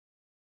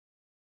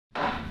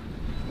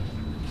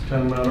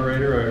Town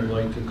Moderator, I would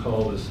like to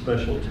call the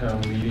special town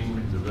meeting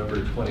November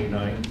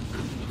 29th,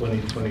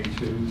 2022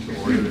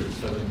 to order at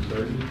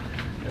 7:30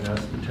 and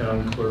ask the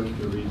town clerk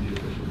to read the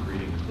official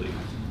greeting, please.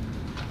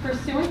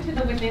 Pursuant to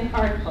the within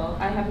article,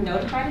 I have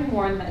notified and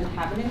warned the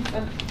inhabitants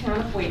of the town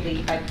of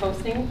Whately by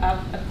posting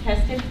of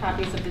attested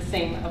copies of the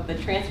same of the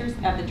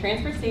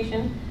transfer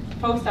station,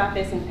 post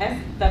office, and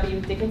S.W.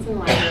 Dickinson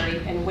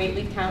Library and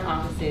Whately town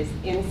offices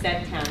in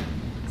said town,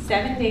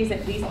 7 days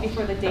at least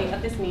before the date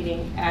of this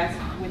meeting, as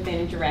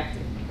within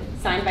directed.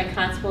 Signed by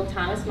Constable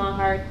Thomas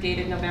Mahar,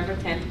 dated November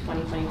 10th,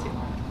 2022.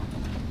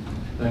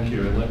 Thank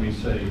you, and let me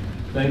say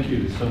thank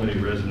you to so many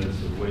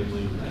residents of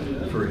Whately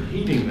for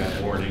heeding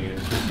that warning and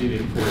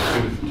proceeding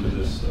forthwith to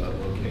this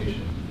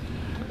location.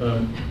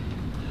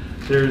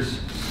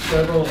 There's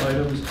several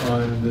items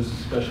on this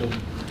special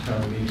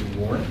town meeting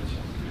warrant.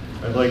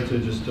 I'd like to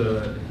just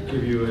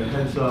give you a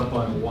heads up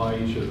on why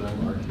each of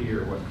them are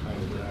here, what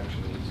kind of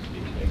action needs to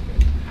be taken.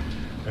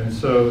 And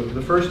so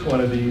the first one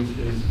of these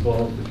is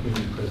involved the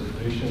Community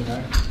Preservation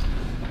Act,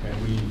 and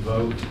we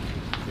vote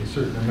a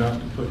certain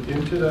amount to put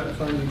into that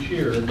fund each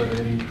year, but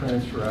any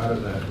transfer out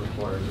of that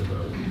requires a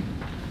vote.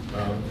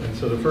 And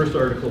so the first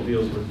article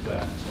deals with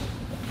that.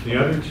 The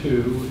other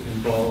two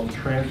involve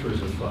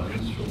transfers of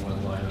funds from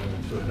one line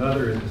item to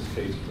another, in this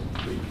case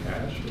from free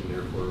cash, and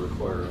therefore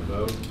require a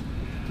vote.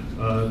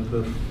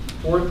 The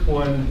fourth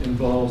one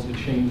involves a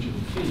change in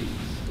fees.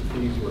 The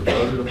fees were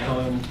voted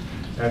upon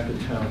at the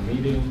town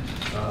meeting,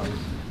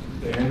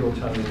 the annual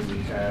town meeting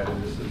we had,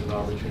 and this is an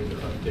opportunity to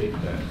update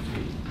that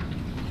fee.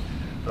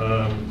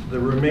 The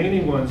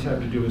remaining ones have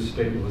to do with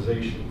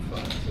stabilization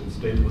funds, and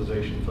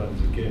stabilization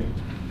funds, again,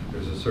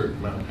 there's a certain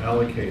amount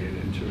allocated,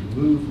 and to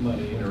move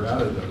money in or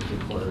out of those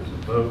requires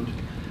a vote.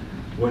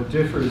 What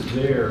differs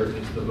there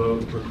is the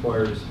vote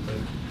requires a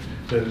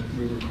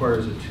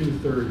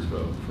 2/3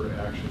 vote for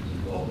actions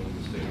involving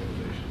the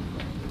stabilization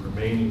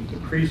fund. The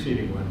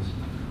preceding ones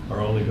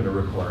are only going to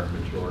require a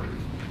majority.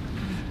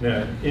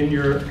 Now, in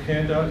your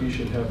handout, you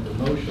should have the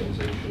motions,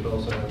 and you should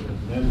also have an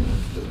amendment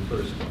to the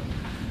first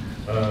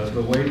one.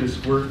 The way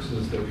this works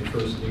is that we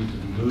first need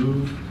to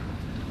move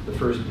the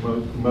first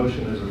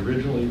motion as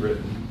originally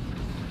written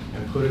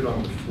and put it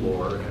on the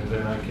floor, and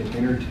then I can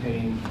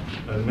entertain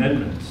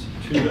amendments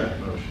to that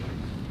motion,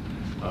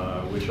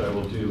 which I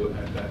will do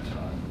at that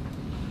time.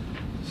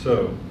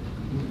 So,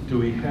 do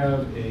we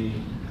have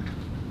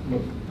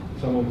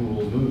someone who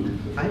will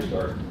move the first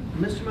article?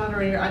 Mr.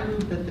 Moderator, I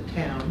move that the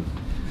town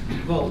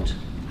vote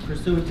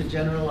pursuant to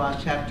General Law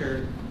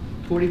Chapter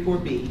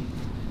 44B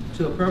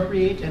to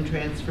appropriate and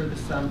transfer the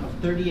sum of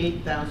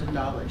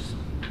 $38,000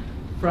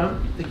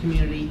 from the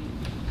Community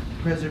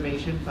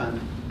Preservation Fund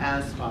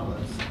as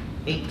follows.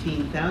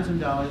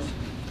 $18,000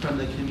 from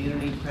the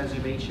Community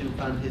Preservation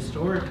Fund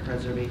Historic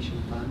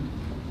Preservation Fund,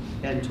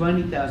 and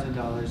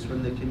 $20,000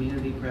 from the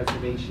Community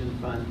Preservation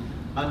Fund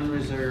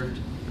Unreserved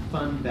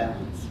Fund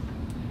Balance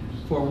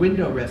for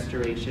window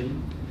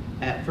restoration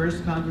at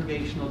First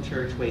Congregational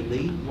Church,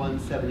 Whately,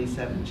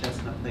 177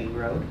 Chestnut Plain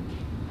Road,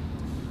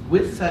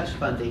 with such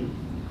funding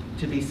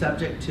to be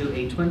subject to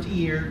a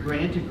 20-year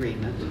grant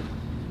agreement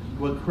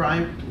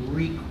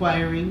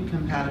requiring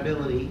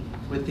compatibility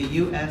with the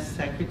U.S.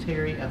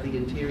 Secretary of the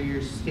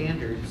Interior's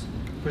standards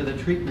for the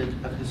treatment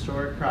of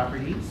historic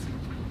properties,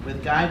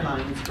 with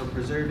guidelines for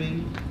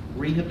preserving,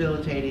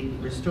 rehabilitating,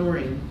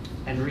 restoring,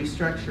 and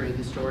restructuring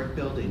historic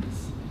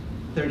buildings,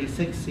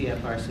 36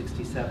 CFR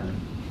 67,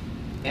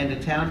 and a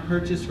town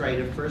purchase right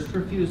of first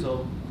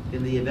refusal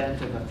in the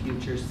event of a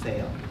future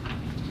sale.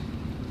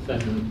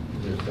 Second.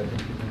 Is there a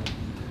second?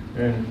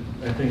 And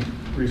I think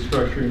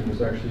restructuring was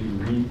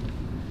actually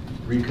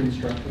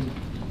reconstructing.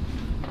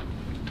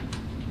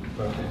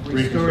 Okay.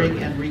 Restoring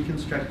and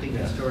reconstructing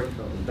historic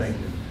buildings. Thank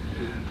you.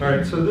 All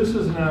right, so this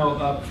is now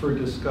up for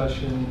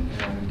discussion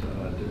and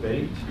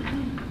debate.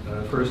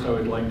 First, I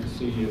would like to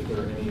see if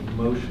there are any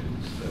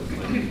motions that would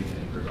like to be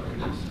made regarding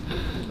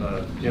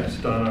this. Yes,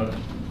 Donna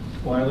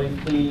Wiley,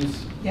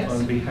 please, yes.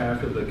 On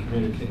behalf of the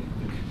Community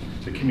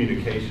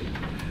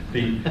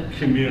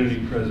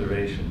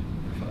Preservation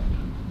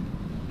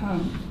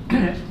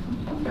Fund.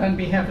 On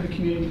behalf of the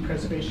Community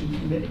Preservation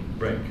Committee.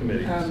 Right,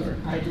 committee, sorry.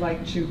 I'd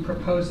like to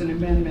propose an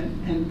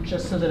amendment, and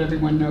just so that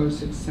everyone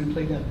knows, it's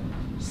simply that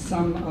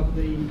some of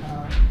the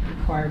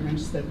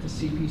requirements that the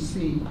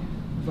CPC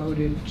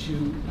voted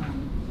to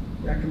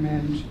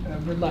recommend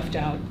were left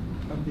out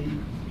of the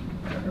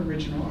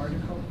original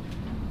article.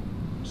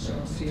 So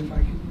I'll see if I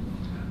can.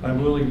 I'm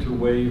willing to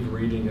waive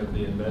reading of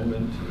the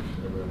amendment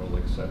if everyone will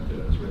accept it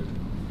as written.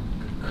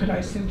 Could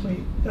I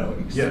simply, though,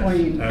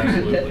 explain? Yes,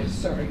 absolutely.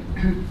 Sorry,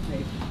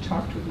 I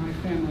talked with my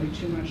family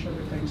too much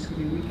over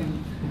Thanksgiving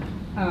weekend.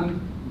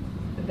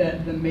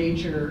 That the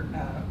major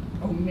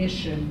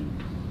omission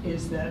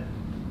is that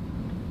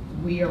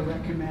we are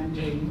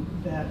recommending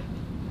that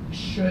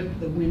should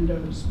the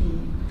windows be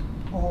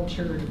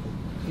altered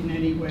in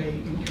any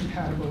way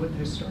incompatible with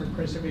historic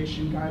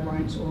preservation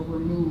guidelines or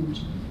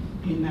removed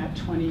in that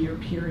 20-year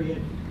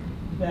period,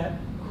 that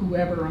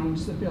whoever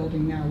owns the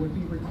building now would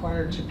be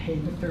required to pay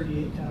the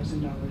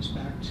 $38,000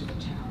 back to the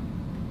town.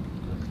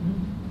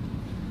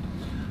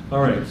 All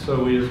right,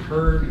 so we have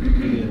heard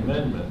the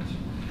amendment.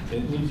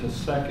 It needs a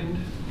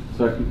second.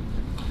 Second.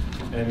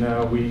 And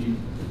now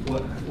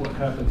what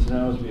happens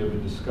now is we have a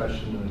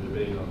discussion and a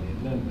debate on the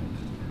amendment.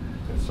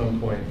 At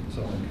some point,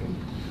 someone can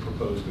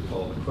propose to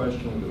call the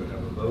question. We would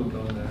have a vote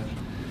on that.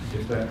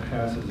 If that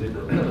passes, it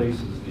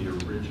replaces the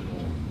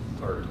original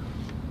article.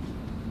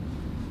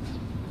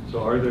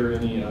 So are there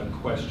any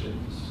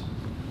questions?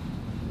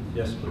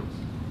 Yes, please.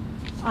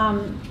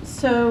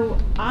 So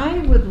I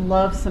would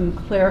love some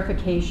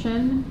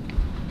clarification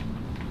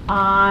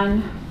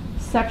on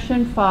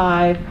Section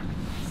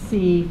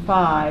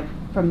 5C5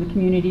 from the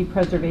Community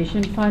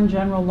Preservation Fund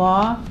General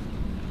Law,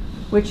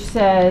 which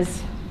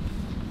says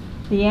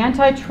the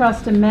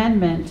antitrust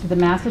amendment to the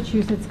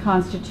Massachusetts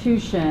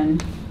Constitution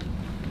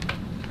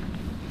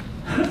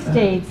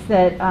states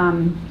that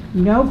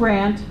no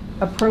grant,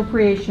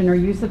 appropriation, or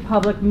use of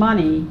public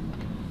money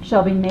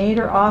shall be made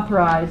or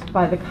authorized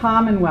by the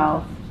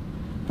Commonwealth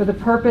for the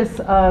purpose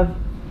of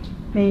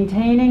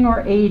maintaining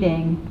or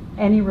aiding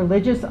any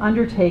religious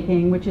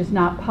undertaking which is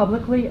not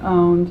publicly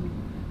owned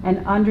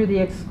and under the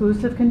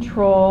exclusive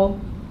control,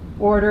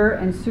 order,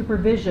 and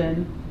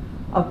supervision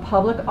of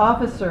public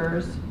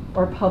officers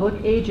or public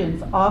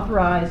agents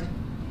authorized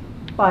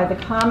by the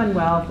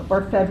Commonwealth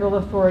or federal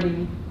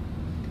authority,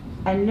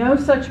 and no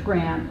such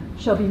grant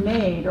shall be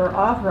made or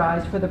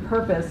authorized for the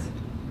purpose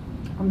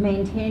of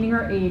maintaining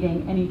or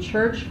aiding any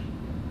church,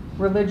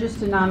 religious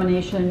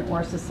denomination,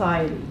 or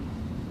society.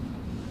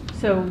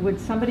 So would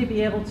somebody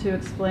be able to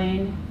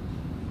explain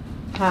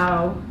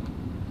how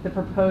the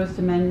proposed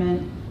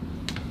amendment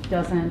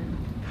doesn't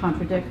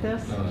contradict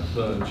this?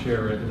 The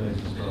chair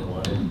recognizes Don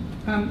Wine.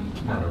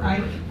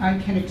 I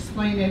can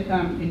explain it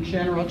in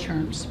general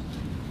terms.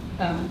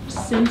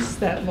 Since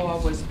that law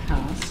was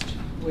passed,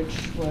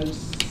 which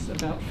was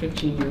about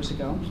 15 years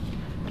ago,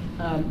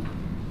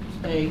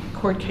 a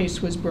court case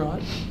was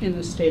brought in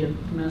the state of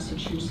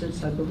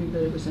Massachusetts, I believe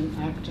that it was in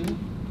Acton,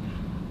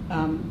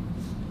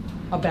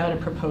 about a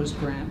proposed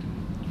grant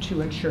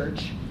to a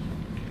church.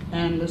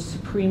 And the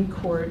Supreme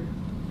Court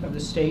of the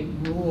state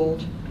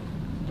ruled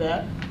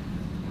that,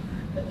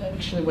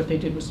 actually what they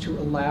did was to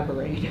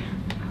elaborate,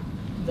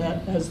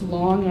 that as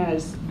long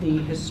as the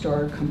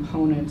historic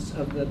components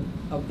of the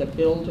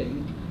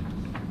building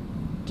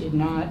did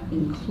not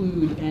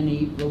include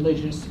any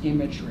religious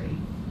imagery,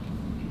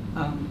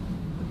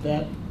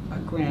 that a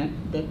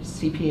grant, that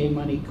CPA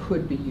money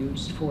could be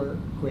used for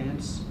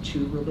grants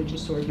to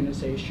religious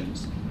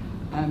organizations.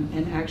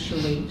 And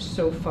actually,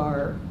 so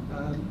far,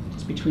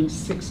 it's between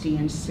 60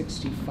 and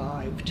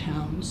 65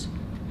 towns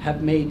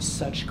have made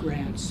such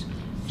grants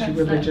to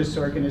religious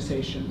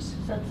organizations.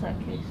 Since that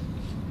case.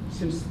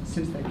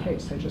 Since that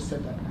case, I just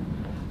said that.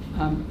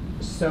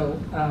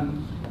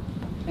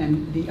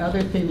 And the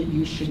other thing that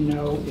you should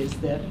know is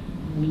that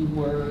we,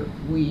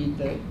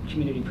 the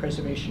Community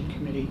Preservation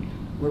Committee,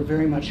 were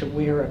very much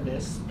aware of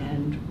this,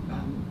 and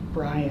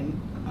Brian,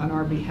 on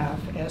our behalf,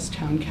 asked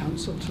Town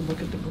Council to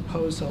look at the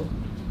proposal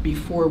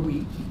before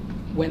we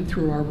went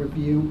through our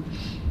review,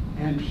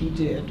 and he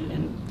did,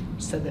 and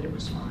said that it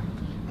was fine.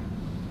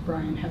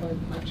 Brian, have I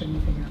left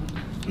anything out?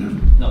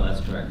 No,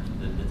 that's correct.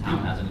 The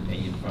town has an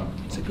opinion from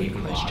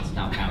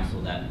Town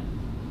Council that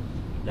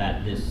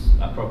this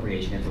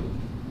appropriation, if it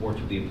were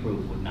to be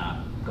approved, would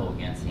not go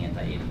against the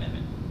anti-aid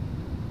amendment.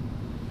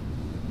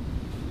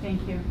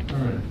 Thank you. All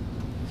right.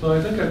 So I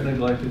think I've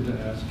neglected to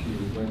ask you,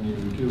 when you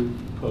do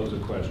pose a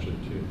question,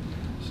 to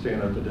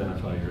stand up,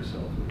 identify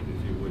yourself,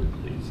 if you would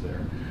please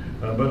there.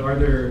 But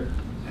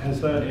has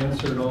that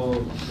answered all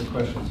of the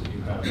questions that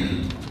you have?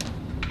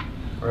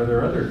 Are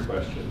there other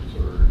questions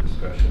or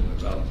discussion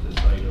about this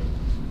item?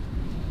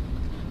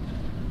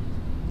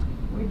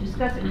 We're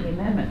discussing the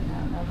amendment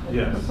now, not the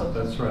Yes, proposal.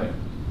 that's right,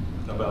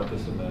 about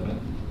this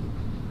amendment.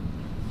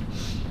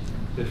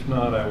 If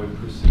not, I would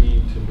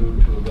proceed to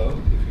move to a vote.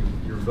 If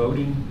you're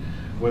voting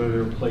whether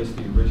to replace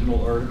the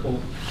original article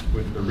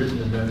with the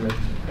written amendment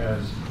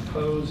as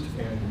proposed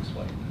and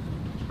explained.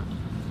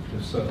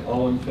 If so,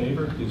 all in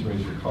favor, please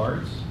raise your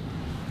cards.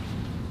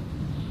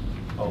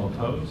 All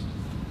opposed?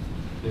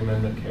 The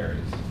amendment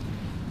carries.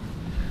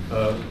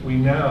 We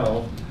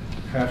now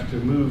have to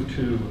move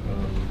to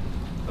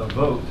a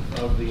vote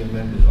of the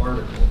amended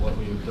article. What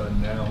we have done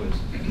now is,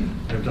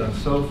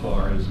 so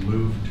far is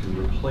move to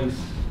replace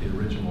the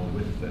original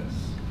with this.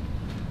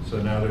 So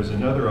now there's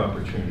another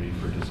opportunity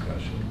for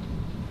discussion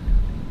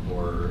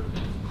or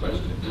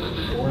questions.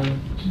 Lauren,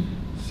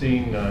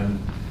 seeing none,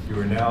 you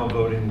are now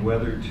voting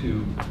whether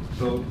to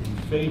vote in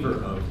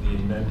favor of the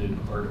amended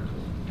article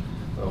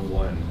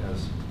 1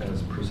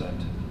 as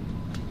presented.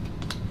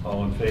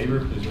 All in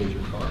favor, please raise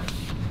your card.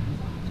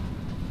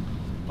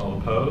 All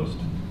opposed?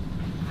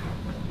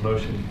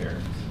 Motion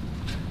carries.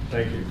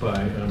 Thank you,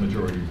 by a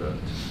majority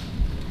vote.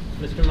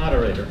 Mr.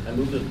 Moderator, I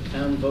move that the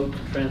town vote to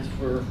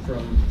transfer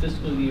from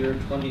fiscal year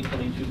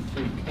 2022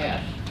 free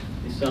cash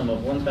the sum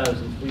of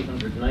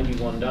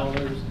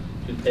 $1,391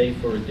 to pay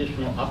for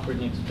additional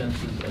operating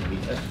expenses of the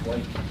S.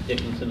 White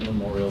Dickinson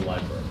Memorial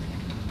Library.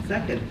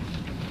 Second.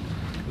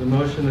 The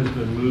motion has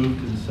been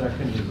moved and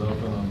second is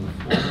open on the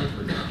floor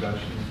for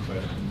discussion,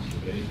 questions,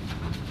 debate.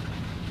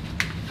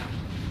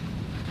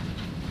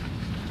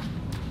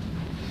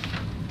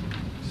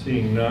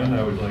 Seeing none,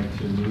 I would like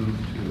to move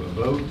to a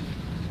vote.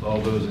 All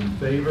those in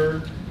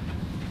favor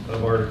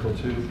of Article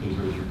 2, please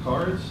raise your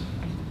cards.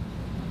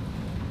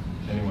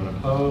 Anyone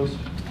opposed?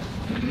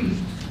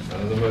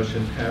 The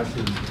motion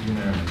passes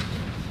unanimously.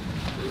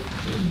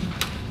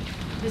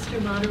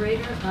 Mr.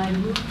 Moderator, I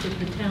move that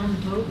the town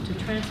vote to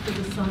transfer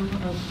the sum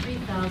of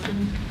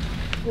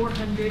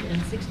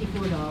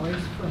 $3,464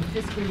 from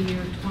fiscal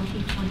year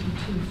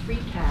 2022 free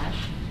cash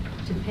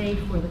to pay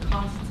for the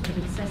costs of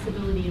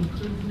accessibility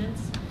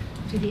improvements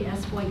to the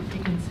S. White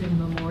Dickinson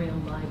Memorial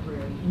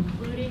Library,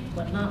 including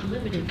but not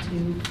limited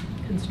to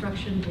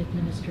construction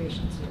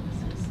administration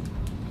services.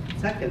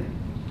 Second.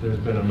 There's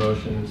been a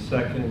motion and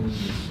second.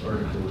 This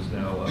article is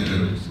now up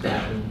for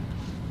discussion.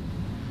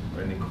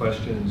 Are any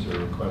questions or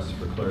requests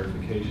for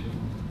clarification?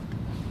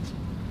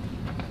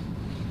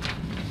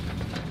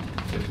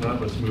 If not,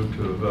 let's move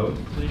to a vote,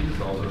 please.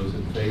 All those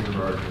in favor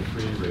of Article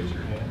 3, raise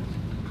your hand.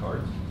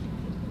 Cards.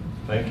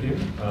 Thank you.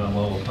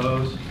 All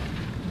opposed?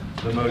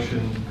 The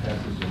motion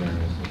passes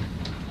unanimously.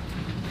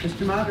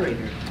 Mr.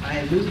 Moderator,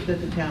 I move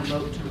that the town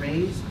vote to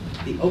raise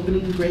the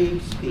opening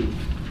graves fee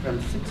from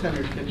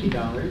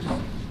 $650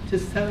 to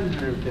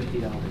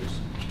 $750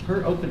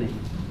 per opening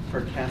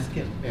for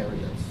casket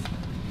burials.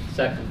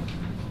 Second.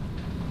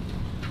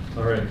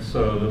 All right,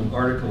 so the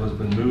article has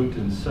been moved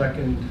and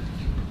second,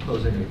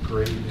 proposing a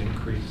great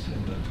increase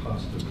in the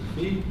cost of the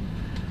fee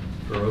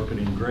for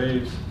opening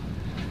graves.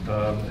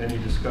 Any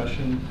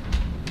discussion,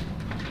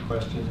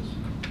 questions,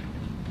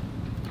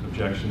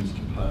 objections to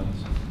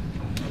puns?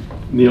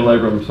 Neil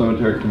Abram,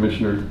 Cemetery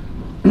Commissioner.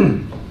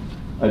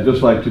 I'd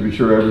just like to be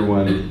sure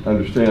everyone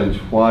understands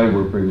why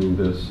we're bringing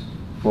this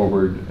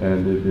forward,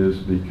 and it is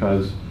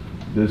because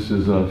this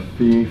is a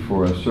fee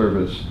for a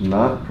service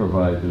not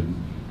provided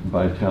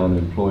by town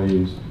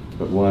employees,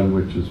 but one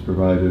which is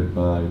provided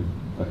by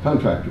a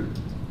contractor.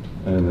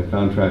 And the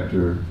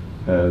contractor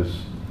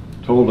has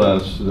told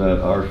us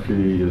that our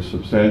fee is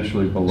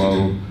substantially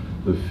below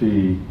the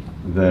fee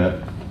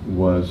that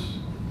was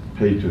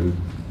paid to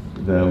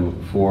them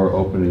for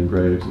opening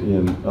graves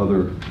in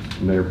other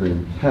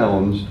neighboring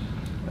towns,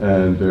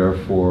 and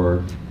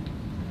therefore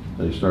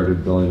they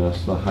started billing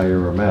us the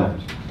higher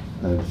amount.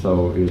 And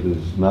so it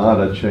is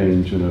not a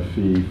change in a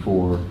fee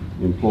for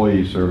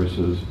employee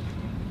services.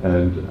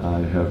 And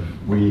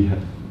we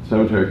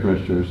cemetery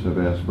commissioners have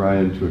asked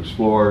Brian to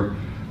explore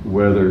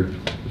whether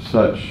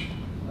such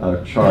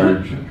a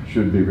charge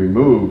should be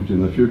removed in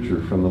the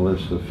future from the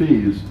list of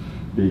fees,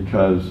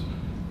 because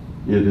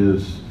it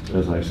is,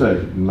 as I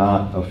say,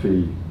 not a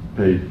fee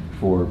paid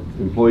for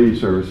employee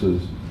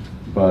services,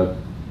 but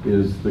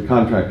is the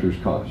contractor's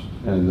cost,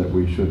 and that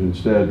we should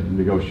instead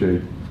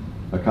negotiate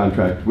a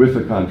contract with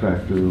the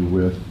contractor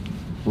with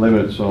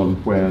limits on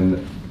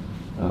when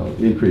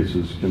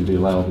increases can be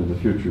allowed in the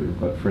future.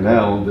 But for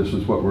now, this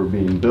is what we're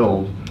being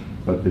billed,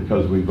 but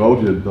because we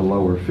voted the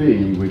lower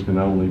fee, we can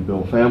only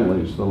bill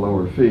families the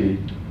lower fee,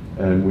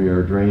 and we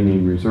are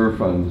draining reserve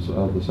funds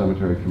of the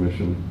Cemetery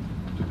Commission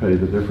to pay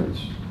the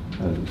difference.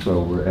 And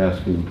so we're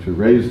asking to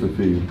raise the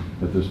fee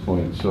at this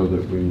point so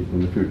that we, in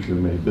the future,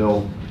 may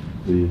bill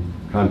the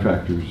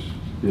contractor's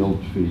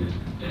billed fee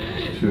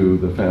to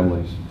the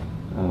families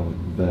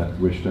that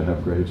wish to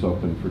have graves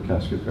open for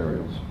casket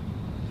burials.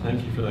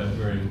 Thank you for that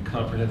very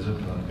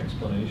comprehensive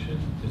explanation.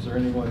 Is there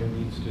anyone who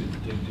needs to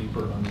dig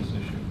deeper on this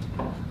issue?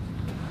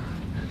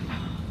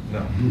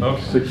 No.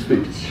 Okay. 6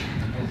 feet.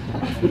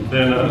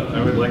 Then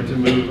I would like to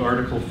move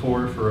Article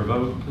 4 for a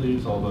vote,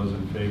 please. All those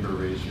in favor,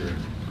 raise your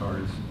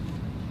cards.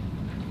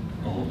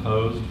 All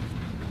opposed?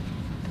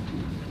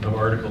 No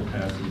article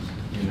passes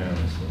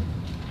unanimously.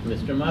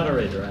 Mr.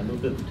 Moderator, I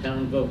move that the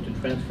town vote to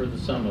transfer the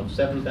sum of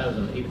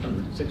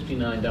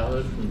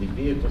 $7,869 from the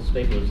Vehicle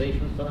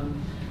Stabilization Fund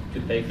to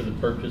pay for the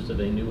purchase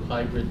of a new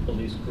hybrid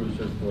police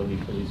cruiser for the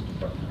police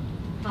department.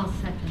 I'll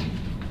second.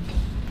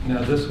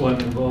 Now, this one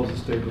involves a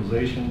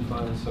stabilization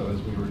fund, so as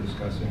we were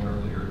discussing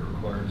earlier, it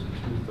requires a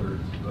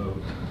 2/3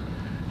 vote.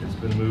 It's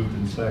been moved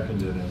and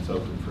seconded, and it's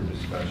open for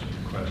discussion,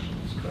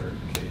 questions,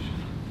 clarification.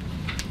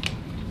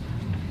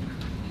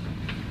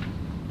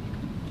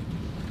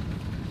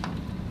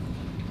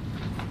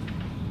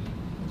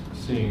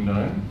 Seeing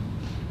none,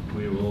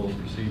 we will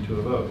proceed to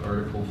a vote.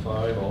 Article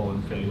 5, all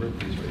in favor,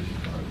 please raise your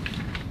card.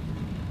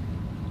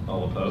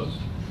 All opposed?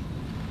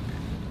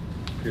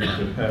 Appears to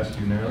have passed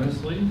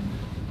unanimously,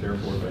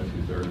 therefore by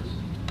 2/3.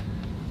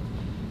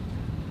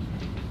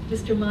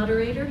 Mr.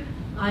 Moderator,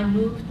 I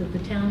move that the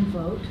town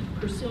vote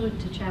pursuant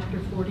to Chapter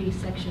 40,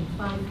 Section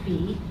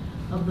 5B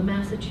of the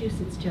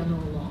Massachusetts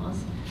General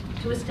Laws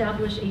to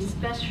establish a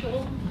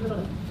special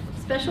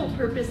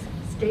purpose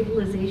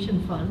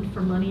stabilization fund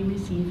for money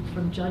received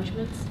from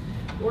judgments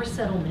or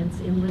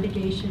settlements in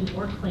litigation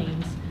or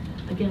claims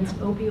against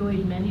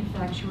opioid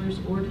manufacturers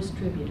or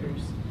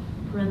distributors,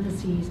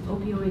 parentheses,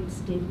 opioid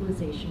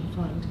stabilization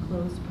fund,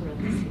 close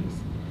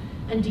parentheses,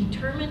 and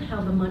determine how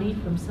the money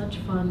from such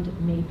fund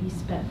may be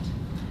spent.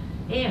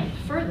 And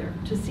further,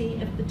 to see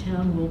if the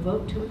town will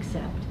vote to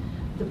accept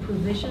the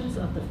provisions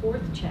of the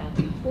fourth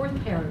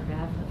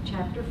paragraph of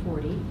Chapter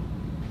 40,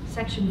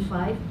 Section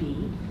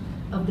 5B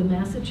of the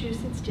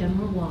Massachusetts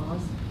General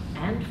Laws,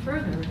 and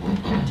further,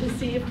 to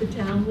see if the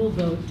town will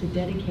vote to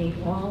dedicate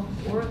all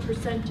or a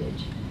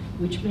percentage,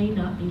 which may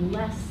not be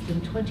less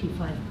than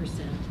 25%,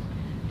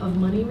 of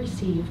money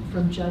received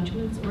from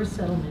judgments or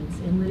settlements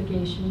in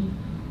litigation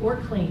or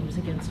claims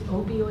against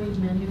opioid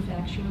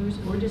manufacturers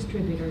or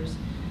distributors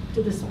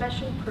to the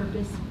Special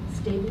Purpose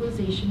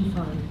Stabilization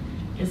Fund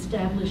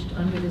established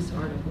under this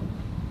article,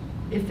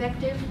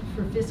 effective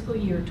for fiscal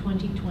year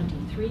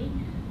 2023,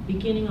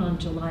 beginning on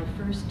July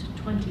 1st,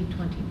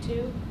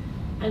 2022,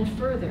 and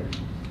further,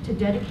 to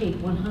dedicate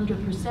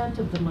 100%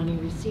 of the money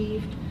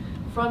received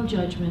from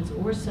judgments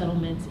or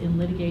settlements in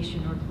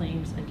litigation or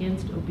claims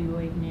against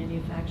opioid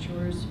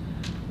manufacturers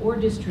or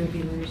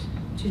distributors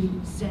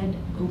to said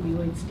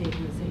opioid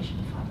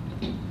stabilization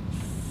fund.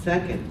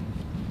 Second.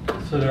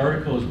 So the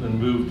article has been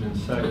moved and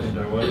seconded.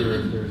 I wonder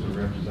if there's a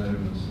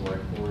representative of the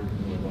select board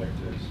who would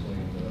like to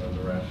explain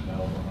the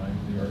rationale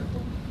behind the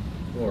article?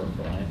 Or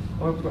Brian.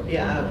 Or,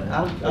 yeah,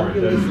 I'll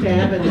give it a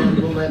stab and then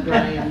we'll let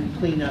Brian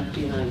clean up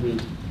behind me.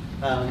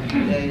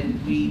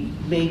 And we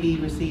may be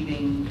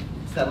receiving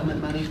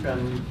settlement money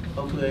from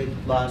opioid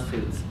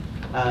lawsuits.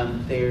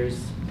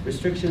 There's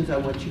restrictions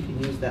on what you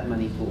can use that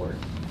money for.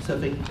 So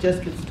if it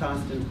just gets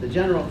tossed into the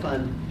general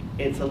fund,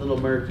 it's a little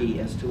murky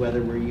as to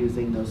whether we're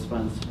using those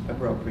funds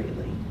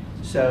appropriately.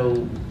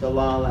 So the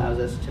law allows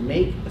us to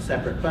make a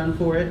separate fund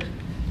for it.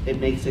 It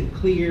makes it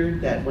clear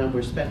that when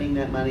we're spending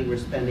that money, we're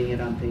spending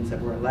it on things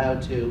that we're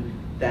allowed to.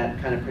 That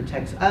kind of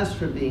protects us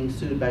from being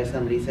sued by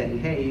somebody saying,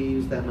 hey, you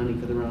used that money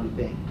for the wrong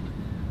thing.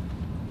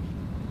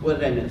 What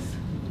did I miss?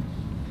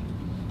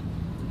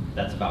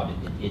 That's about it.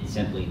 It's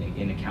simply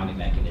an accounting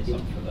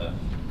mechanism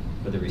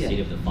for the receipt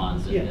of the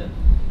funds. And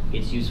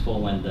it's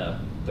useful when the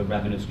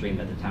revenue stream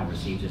that the town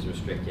receives is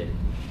restricted.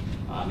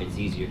 It's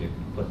easier to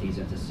put these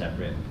into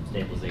separate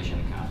stabilization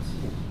accounts.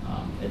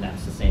 And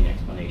that's the same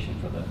explanation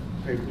for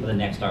the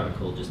next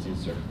article, just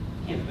insert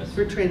cannabis.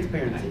 For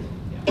transparency.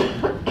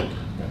 Yeah.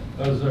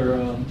 Is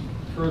there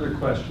further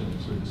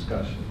questions or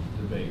discussion,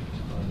 debate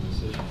on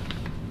this issue?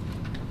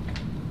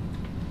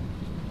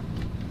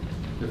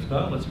 If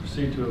not, let's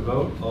proceed to a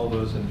vote. All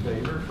those in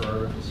favor for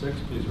Article 6,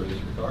 please raise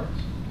your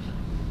cards.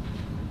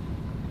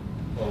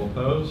 All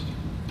opposed?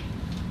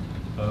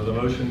 The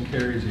motion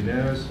carries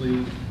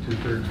unanimously.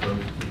 2/3 vote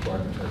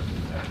requirement has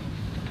been met.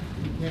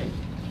 Okay.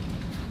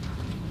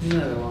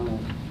 Another long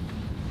one.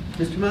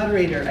 Mr.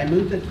 Moderator, I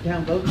move that the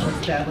town vote to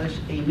establish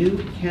a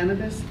new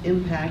cannabis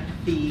impact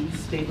fee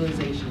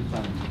stabilization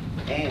fund.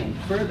 And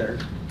further,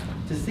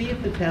 to see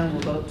if the town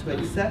will vote to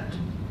accept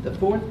the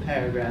fourth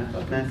paragraph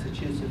of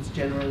Massachusetts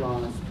General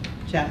Laws,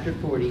 Chapter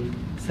 40,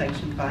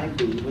 Section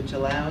 5B, which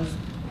allows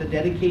the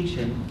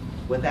dedication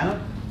without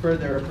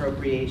further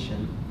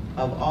appropriation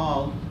of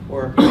all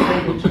or a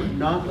percentage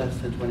not less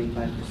than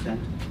 25%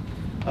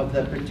 of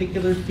the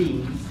particular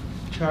fees,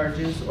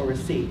 charges, or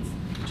receipts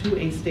to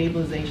a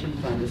stabilization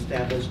fund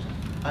established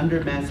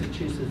under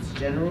Massachusetts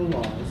General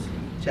Laws,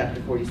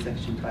 Chapter 40,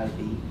 Section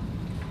 5B,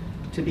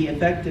 to be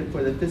effective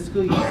for the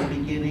fiscal year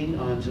beginning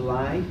on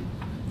July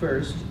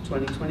 1st,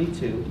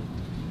 2022,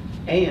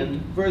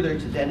 and further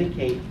to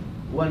dedicate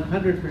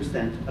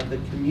 100% of the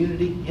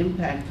community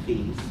impact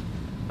fees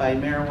by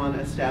marijuana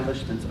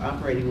establishments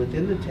operating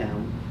within the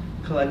town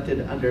collected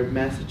under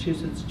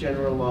Massachusetts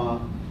General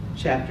Law,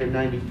 Chapter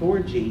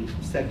 94G,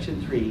 Section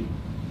 3,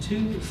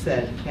 to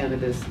said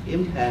cannabis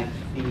impact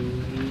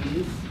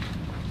fees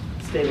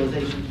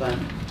stabilization fund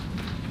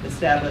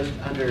established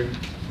under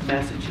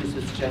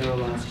Massachusetts General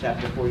Laws,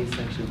 Chapter 40,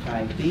 Section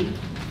 5B,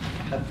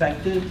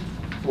 effective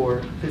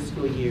for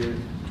fiscal year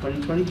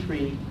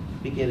 2023,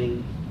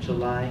 beginning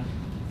July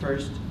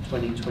 1st,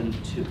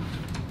 2022.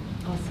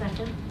 I'll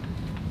second.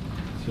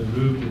 So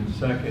moved and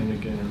second,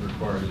 again, it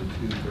requires a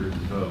 2/3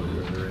 vote.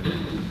 Are there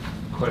any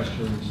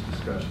questions,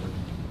 discussion?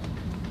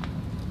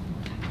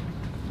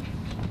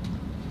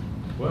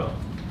 Well,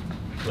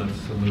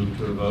 let's move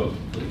to a vote,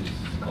 please.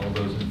 All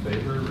those in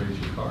favor, raise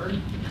your card.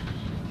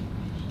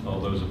 All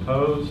those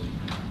opposed?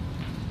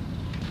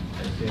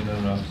 I see none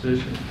in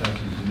opposition,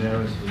 passes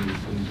unanimously.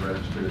 Please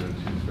register that a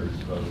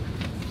 2/3 vote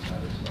is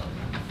satisfied.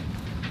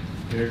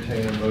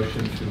 Entertain a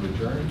motion to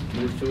adjourn.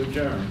 Move to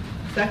adjourn.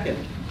 Second.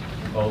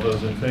 All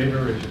those in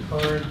favor, raise your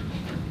card.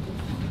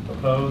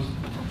 Opposed?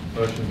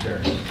 Motion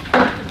carries.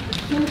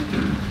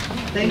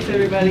 Thanks,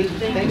 everybody.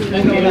 Thanks for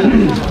you. coming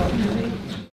out.